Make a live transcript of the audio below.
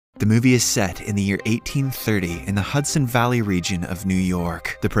The movie is set in the year 1830 in the Hudson Valley region of New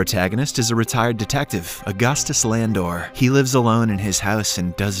York. The protagonist is a retired detective, Augustus Landor. He lives alone in his house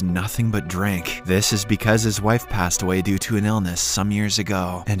and does nothing but drink. This is because his wife passed away due to an illness some years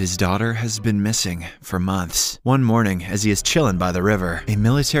ago, and his daughter has been missing for months. One morning, as he is chilling by the river, a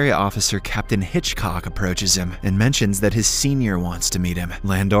military officer, Captain Hitchcock, approaches him and mentions that his senior wants to meet him.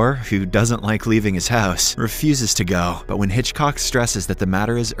 Landor, who doesn't like leaving his house, refuses to go, but when Hitchcock stresses that the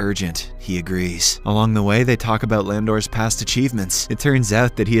matter is urgent, he agrees. Along the way, they talk about Landor's past achievements. It turns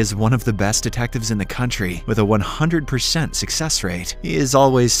out that he is one of the best detectives in the country, with a 100% success rate. He has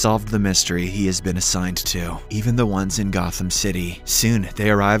always solved the mystery he has been assigned to, even the ones in Gotham City. Soon,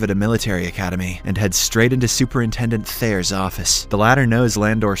 they arrive at a military academy and head straight into Superintendent Thayer's office. The latter knows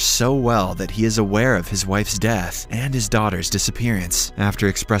Landor so well that he is aware of his wife's death and his daughter's disappearance. After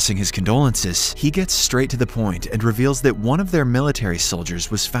expressing his condolences, he gets straight to the point and reveals that one of their military soldiers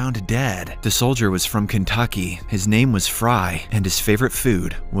was found dead. The soldier was from Kentucky, his name was Fry, and his favorite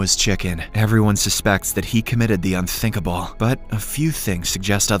food was chicken. Everyone suspects that he committed the unthinkable, but a few things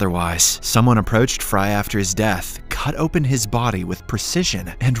suggest otherwise. Someone approached Fry after his death, cut open his body with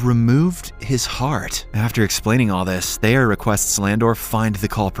precision, and removed his heart. After explaining all this, Thayer requests Landor find the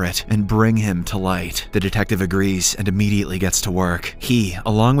culprit and bring him to light. The detective agrees and immediately gets to work. He,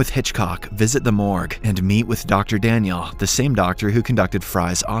 along with Hitchcock, visit the morgue and meet with Dr. Daniel, the same doctor who conducted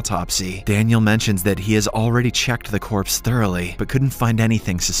Fry's autopsy. Daniel mentions that he has already checked the corpse thoroughly, but couldn't find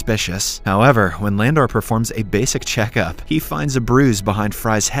anything suspicious. However, when Landor performs a basic checkup, he finds a bruise behind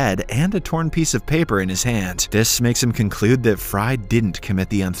Fry's head and a torn piece of paper in his hand. This makes him conclude that Fry didn't commit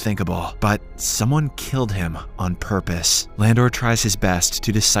the unthinkable, but someone killed him on purpose. Landor tries his best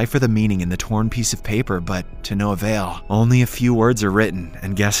to decipher the meaning in the torn piece of paper, but to no avail. Only a few words are written,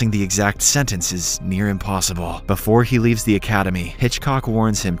 and guessing the exact sentence is near impossible. Before he leaves the academy, Hitchcock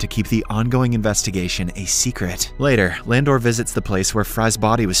warns him to keep the ongoing investigation a secret. Later, Landor visits the place where Fry's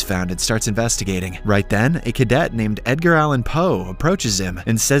body was found and starts investigating. Right then, a cadet named Edgar Allan Poe approaches him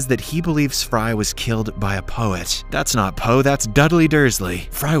and says that he believes Fry was killed by a poet. That's not Poe, that's Dudley Dursley.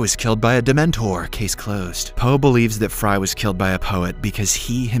 Fry was killed by a Dementor, case closed. Poe believes that Fry was killed by a poet because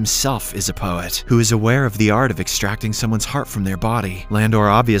he himself is a poet, who is aware of the art of extracting someone's heart from their body. Landor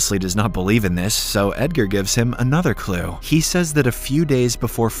obviously does not believe in this, so Edgar gives him another clue. He says that a few days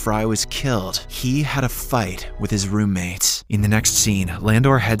before Fry was killed, he had a fight with his roommates. In the next scene,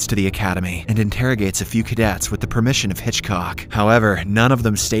 Landor heads to the academy and interrogates a few cadets with the permission of Hitchcock. However, none of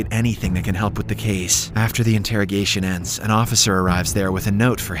them state anything that can help with the case. After the interrogation ends, an officer arrives there with a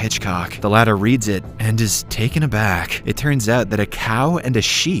note for Hitchcock. The latter reads it and is taken aback. It turns out that a cow and a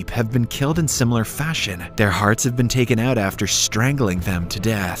sheep have been killed in similar fashion. Their hearts have been taken out after strangling them to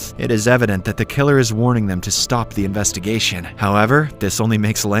death. It is evident that the killer is warning them to stop the investigation. However, this only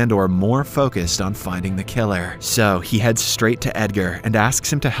makes Landor more focused on finding the killer. So he heads straight to Edgar and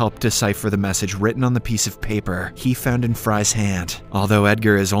asks him to help decipher the message written on the piece of paper he found in Fry's hand. Although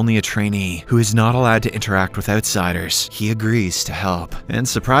Edgar is only a trainee who is not allowed to interact with outsiders, he agrees to help. And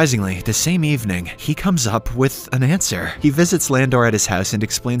surprisingly, the same evening, he comes up with an answer. He visits Landor at his house and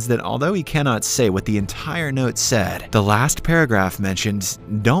explains that although he cannot say what the entire note said, the last paragraph mentions,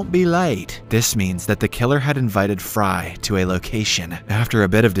 "Don't be late." This means that the killer had invited Fry to a location. After a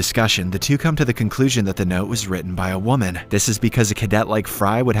bit of discussion, the two come to the conclusion that the note was written by a woman. This is because a cadet like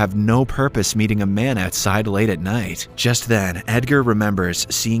Fry would have no purpose meeting a man outside late at night. Just then, Edgar remembers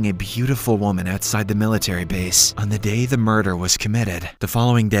seeing a beautiful woman outside the military base on the day the murder was committed. The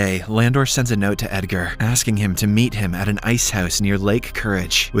following day, Landor sends a note to Edgar, asking him to meet him at an ice house near Lake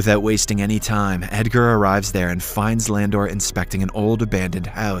Courage. Without wasting any time, Edgar arrives there and finds Landor inspecting an old abandoned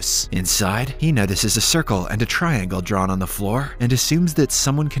house. Inside, he notices a circle and a triangle drawn on the floor and assumes that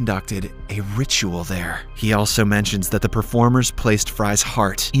someone conducted a ritual there. He also mentions that the performers placed Fry's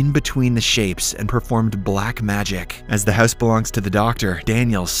heart in between the shapes and performed black magic. As the house belongs to the doctor,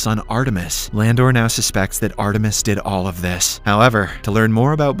 Daniel's son Artemis, Landor now suspects that Artemis did all of this. However, to learn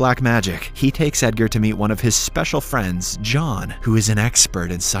more about black magic, he takes Edgar to meet one of his special friends, John, who is an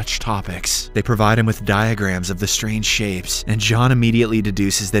expert in such topics. They provide him with diagrams of the strange shapes, and John immediately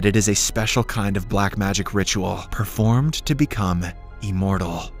deduces that it is a special kind of black magic ritual performed to become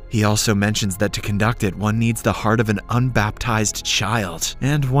immortal. He also mentions that to conduct it, one needs the heart of an unbaptized child,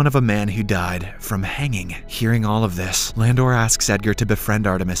 and one of a man who died from hanging. Hearing all of this, Landor asks Edgar to befriend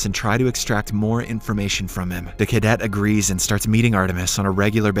Artemis and try to extract more information from him. The cadet agrees and starts meeting Artemis on a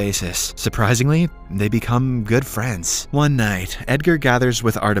regular basis. Surprisingly, they become good friends. One night, Edgar gathers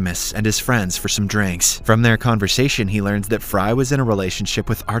with Artemis and his friends for some drinks. From their conversation, he learns that Fry was in a relationship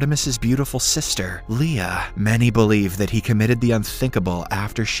with Artemis's beautiful sister, Leah. Many believe that he committed the unthinkable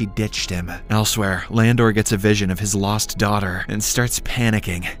after she she ditched him. Elsewhere, Landor gets a vision of his lost daughter and starts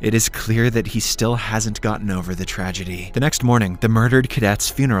panicking. It is clear that he still hasn't gotten over the tragedy. The next morning, the murdered cadet's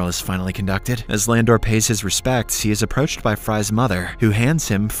funeral is finally conducted. As Landor pays his respects, he is approached by Fry's mother, who hands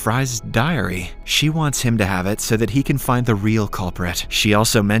him Fry's diary. She wants him to have it so that he can find the real culprit. She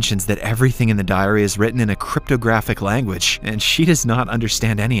also mentions that everything in the diary is written in a cryptographic language, and she does not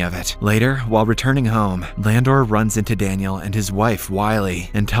understand any of it. Later, while returning home, Landor runs into Daniel and his wife, Wiley,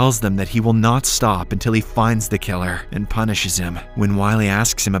 and tells them that he will not stop until he finds the killer and punishes him. When Wiley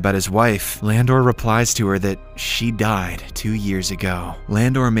asks him about his wife, Landor replies to her that she died 2 years ago.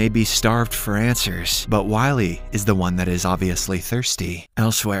 Landor may be starved for answers, but Wiley is the one that is obviously thirsty.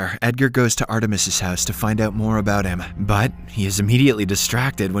 Elsewhere, Edgar goes to Artemis's house to find out more about him, but he is immediately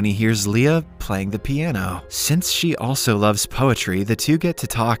distracted when he hears Leah playing the piano. Since she also loves poetry, the two get to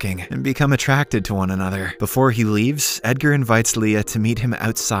talking and become attracted to one another. Before he leaves, Edgar invites Leah to meet him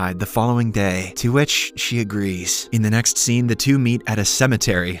outside the following day, to which she agrees. In the next scene, the two meet at a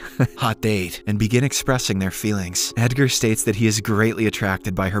cemetery, hot date, and begin expressing their feelings. Edgar states that he is greatly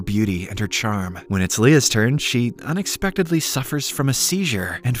attracted by her beauty and her charm. When it's Leah's turn, she unexpectedly suffers from a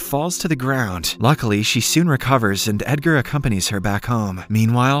seizure and falls to the ground. Luckily, she soon recovers and Edgar accompanies her back home.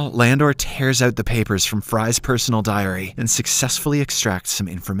 Meanwhile, Landor tears out the papers from Fry's personal diary and successfully extracts some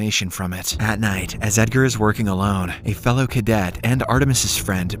information from it. At night, as Edgar is working alone, a fellow cadet and Artemis's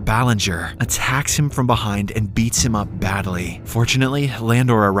friend, Ballinger, attacks him from behind and beats him up badly. Fortunately,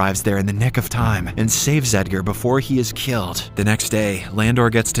 Landor arrives there in the nick of time and saves Edgar before he is killed. The next day, Landor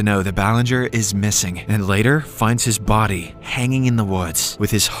gets to know that Ballinger is missing and later finds his body hanging in the woods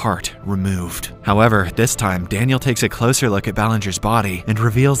with his heart removed. However, this time, Daniel takes a closer look at Ballinger's body and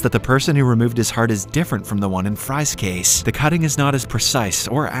reveals that the person who removed his heart is different from the one in Fry's case. The cutting is not as precise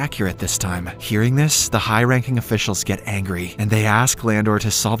or accurate this time. Hearing this, the high-ranking officials get angry and they ask Landor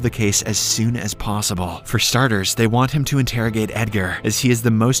to solve the case as soon as possible. For starters, they want him to interrogate Edgar, as he is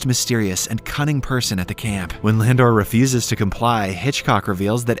the most mysterious and cunning person at the camp. When Landor refuses to comply, Hitchcock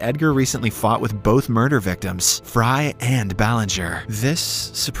reveals that Edgar recently fought with both murder victims, Fry and Ballinger. This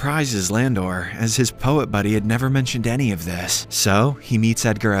surprises Landor, as his poet buddy had never mentioned any of this. So, he meets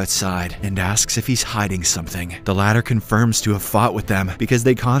Edgar outside and asks if he's hiding something. The latter confirms to have fought with them because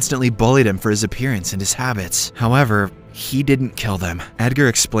they constantly bullied him for his appearance and his habits. However, he didn't kill them. Edgar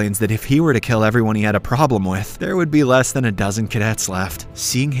explains that if he were to kill everyone he had a problem with, there would be less than a dozen cadets left.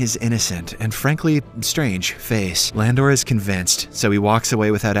 Seeing his innocent and frankly strange face, Landor is convinced, so he walks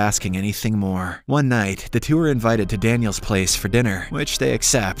away without asking anything more. One night, the two are invited to Daniel's place for dinner, which they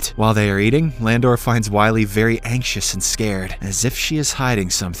accept. While they are eating, Landor finds Wiley very anxious and scared, as if she is hiding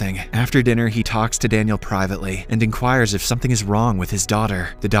something. After dinner, he talks to Daniel privately and inquires if something is wrong with his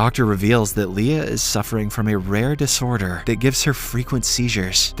daughter. The doctor reveals that Leah is suffering from a rare disorder that gives her frequent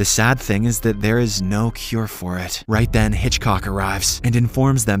seizures. The sad thing is that there is no cure for it. Right then, Hitchcock arrives and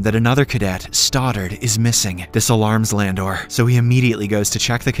informs them that another cadet, Stoddard, is missing. This alarms Landor, so he immediately goes to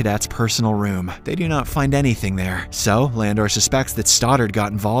check the cadet's personal room. They do not find anything there, so Landor suspects that Stoddard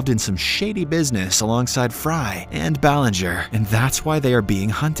got involved in some shady business alongside Fry and Ballinger, and that's why they are being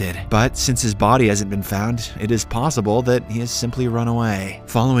hunted. But since his body hasn't been found, it is possible that he has simply run away.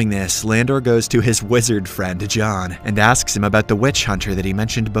 Following this, Landor goes to his wizard friend, John, and asks him about the witch hunter that he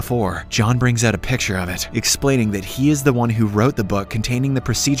mentioned before. John brings out a picture of it, explaining that he is the one who wrote the book containing the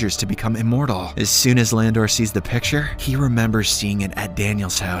procedures to become immortal. As soon as Landor sees the picture, he remembers seeing it at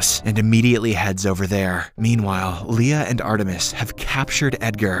Daniel's house and immediately heads over there. Meanwhile, Leah and Artemis have captured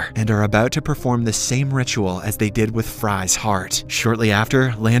Edgar and are about to perform the same ritual as they did with Fry's heart. Shortly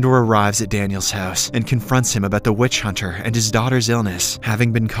after, Landor arrives at Daniel's house and confronts him about the witch hunter and his daughter's illness.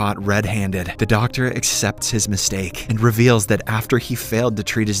 Having been caught red-handed, the doctor accepts his mistake and reveals that after he failed to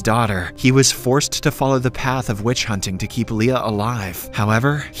treat his daughter, he was forced to follow the path of witch hunting to keep Leah alive.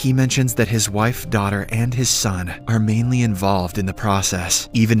 However, he mentions that his wife, daughter, and his son are mainly involved in the process.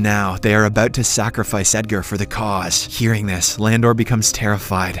 Even now, they are about to sacrifice Edgar for the cause. Hearing this, Landor becomes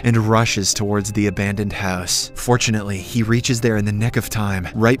terrified and rushes towards the abandoned house. Fortunately, he reaches there in the nick of time,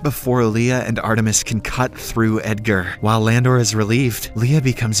 right before Leah and Artemis can cut through Edgar. While Landor is relieved, Leah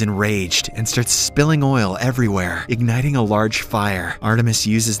becomes enraged and starts spilling oil everywhere, igniting a large fire. Artemis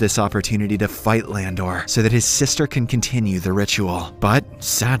uses this opportunity to fight Landor so that his sister can continue the ritual. But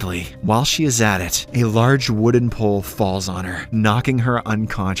sadly, while she is at it, a large wooden pole falls on her, knocking her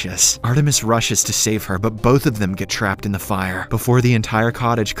unconscious. Artemis rushes to save her, but both of them get trapped in the fire. Before the entire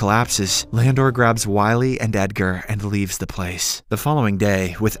cottage collapses, Landor grabs Wiley and Edgar and leaves the place. The following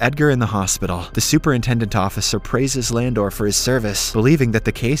day, with Edgar in the hospital, the superintendent officer praises Landor for his service, believing that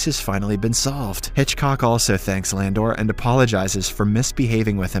the case has finally been solved. Hitchcock also thanks Landor Landor and apologizes for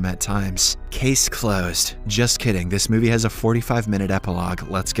misbehaving with him at times. Case closed. Just kidding, this movie has a 45-minute epilogue.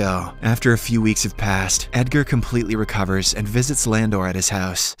 Let's go. After a few weeks have passed, Edgar completely recovers and visits Landor at his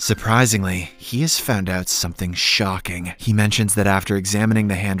house. Surprisingly, he has found out something shocking. He mentions that after examining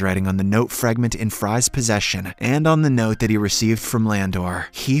the handwriting on the note fragment in Fry's possession and on the note that he received from Landor,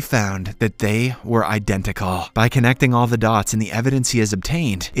 he found that they were identical. By connecting all the dots in the evidence he has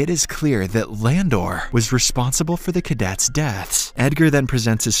obtained, it is clear that Landor was responsible for the cadets' deaths. Edgar then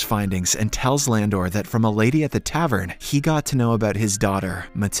presents his findings and tells Landor that from a lady at the tavern, he got to know about his daughter,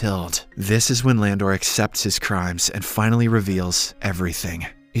 Mathilde. This is when Landor accepts his crimes and finally reveals everything.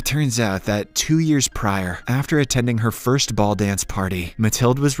 It turns out that 2 years prior, after attending her first ball dance party,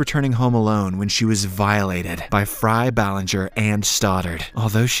 Mathilde was returning home alone when she was violated by Fry, Ballinger, and Stoddard.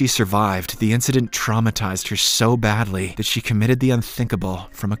 Although she survived, the incident traumatized her so badly that she committed the unthinkable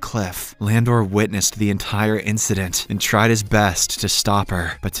from a cliff. Landor witnessed the entire incident and tried his best to stop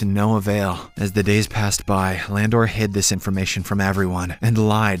her, but to no avail. As the days passed by, Landor hid this information from everyone and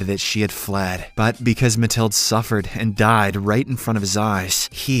lied that she had fled. But because Mathilde suffered and died right in front of his eyes,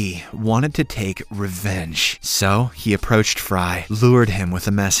 he wanted to take revenge. So he approached Fry, lured him with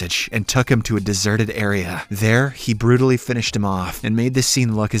a message, and took him to a deserted area. There, he brutally finished him off and made the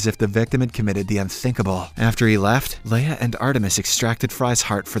scene look as if the victim had committed the unthinkable. After he left, Leia and Artemis extracted Fry's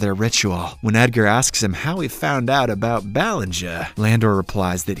heart for their ritual. When Edgar asks him how he found out about Ballinger, Landor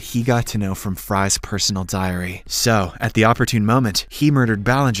replies that he got to know from Fry's personal diary. So, at the opportune moment, he murdered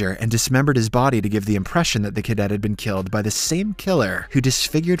Ballinger and dismembered his body to give the impression that the cadet had been killed by the same killer who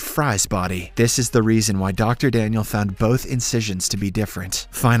disfigured Fry's body. This is the reason why Dr. Daniel found both incisions to be different.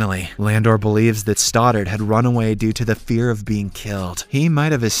 Finally, Landor believes that Stoddard had run away due to the fear of being killed. He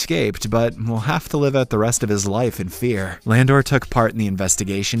might have escaped, but will have to live out the rest of his life in fear. Landor took part in the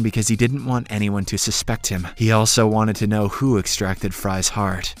investigation because he didn't want anyone to suspect him. He also wanted to know who extracted Fry's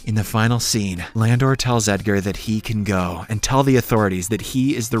heart. In the final scene, Landor tells Edgar that he can go and tell the authorities that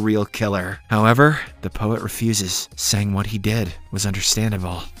he is the real killer. However, the poet refuses, saying what he did was understandable.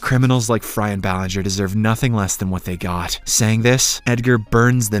 Criminals like Fry and Ballinger deserve nothing less than what they got. Saying this, Edgar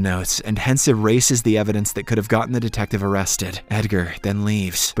burns the notes and hence erases the evidence that could have gotten the detective arrested. Edgar then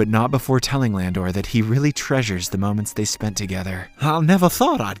leaves, but not before telling Landor that he really treasures the moments they spent together. I never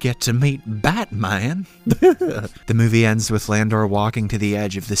thought I'd get to meet Batman. The movie ends with Landor walking to the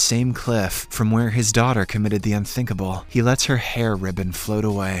edge of the same cliff from where his daughter committed the unthinkable. He lets her hair ribbon float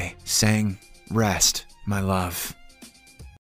away, saying, "Rest, my love."